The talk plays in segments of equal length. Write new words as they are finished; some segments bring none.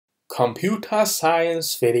Computer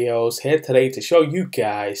Science Videos here today to show you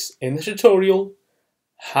guys in the tutorial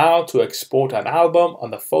how to export an album on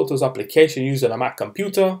the Photos application using a Mac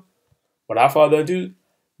computer. Without further ado,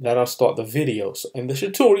 let us start the video. So in the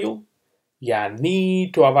tutorial, you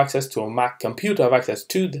need to have access to a Mac computer, have access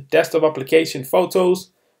to the desktop application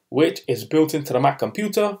Photos, which is built into the Mac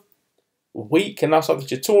computer. We can now start the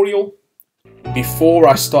tutorial. Before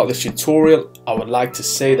I start this tutorial, I would like to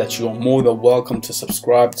say that you are more than welcome to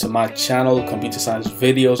subscribe to my channel, Computer Science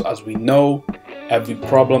Videos. As we know, every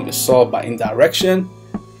problem is solved by indirection.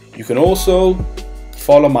 You can also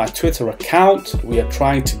follow my Twitter account. We are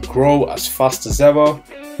trying to grow as fast as ever.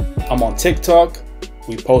 I'm on TikTok.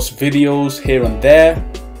 We post videos here and there.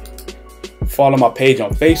 Follow my page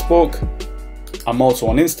on Facebook. I'm also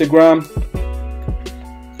on Instagram.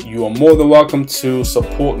 You are more than welcome to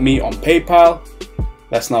support me on PayPal.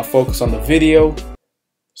 Let's now focus on the video.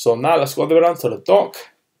 So now let's go down to the dock.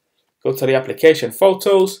 Go to the application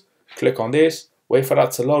Photos. Click on this. Wait for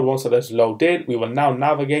that to load. Once it is loaded, we will now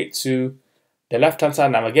navigate to the left-hand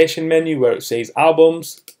side navigation menu where it says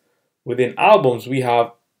Albums. Within Albums, we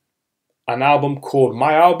have an album called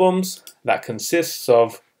My Albums that consists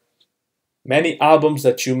of many albums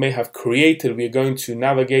that you may have created. We are going to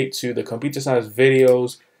navigate to the Computer Science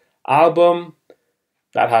Videos album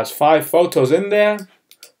that has 5 photos in there.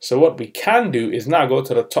 So what we can do is now go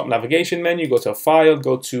to the top navigation menu, go to File,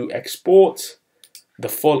 go to Export the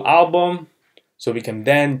full album. So we can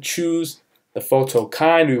then choose the photo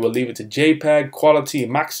kind. We will leave it to JPEG, quality,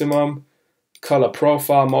 maximum, color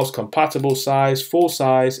profile, most compatible size, full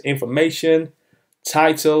size, information,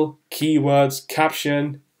 title, keywords,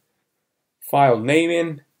 caption, file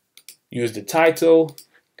naming, use the title.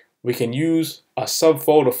 We can use a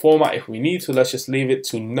subfolder format if we need to. Let's just leave it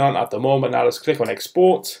to none at the moment. Now let's click on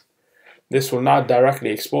export. This will not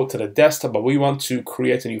directly export to the desktop, but we want to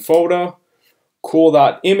create a new folder. Call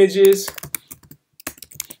that images.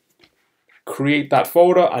 Create that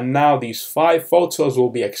folder, and now these 5 photos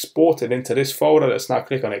will be exported into this folder. Let's now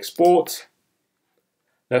click on export.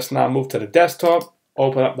 Let's now move to the desktop.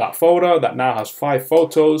 Open up that folder that now has 5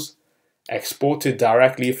 photos exported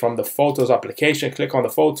directly from the Photos application. Click on the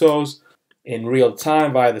photos in real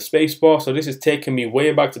time via the spacebar. So this is taking me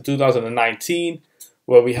way back to 2019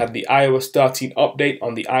 where we had the iOS 13 update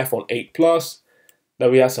on the iPhone 8 Plus.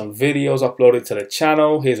 Then we had some videos uploaded to the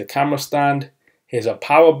channel. Here's a camera stand. Here's a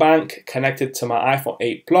power bank connected to my iPhone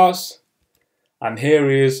 8 Plus. And here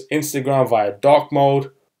is Instagram via dark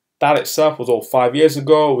mode. That itself was all 5 years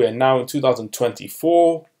ago. We are now in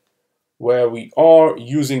 2024. Where we are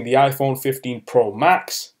using the iPhone 15 Pro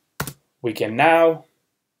Max. We can now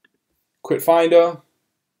quit Finder,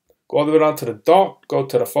 go all the way down to the dock, go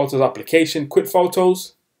to the Photos application, quit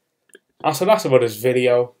Photos. And so that's about this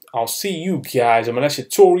video. I'll see you guys in my next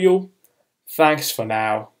tutorial. Thanks for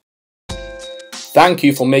now. Thank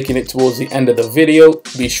you for making it towards the end of the video.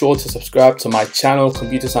 Be sure to subscribe to my channel,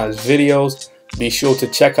 Computer Science Videos. Be sure to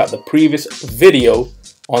check out the previous video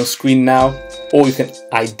on screen now, or you can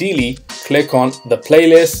ideally click on the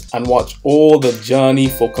playlist and watch all the journey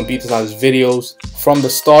for Computer Science Videos from the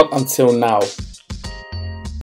start until now.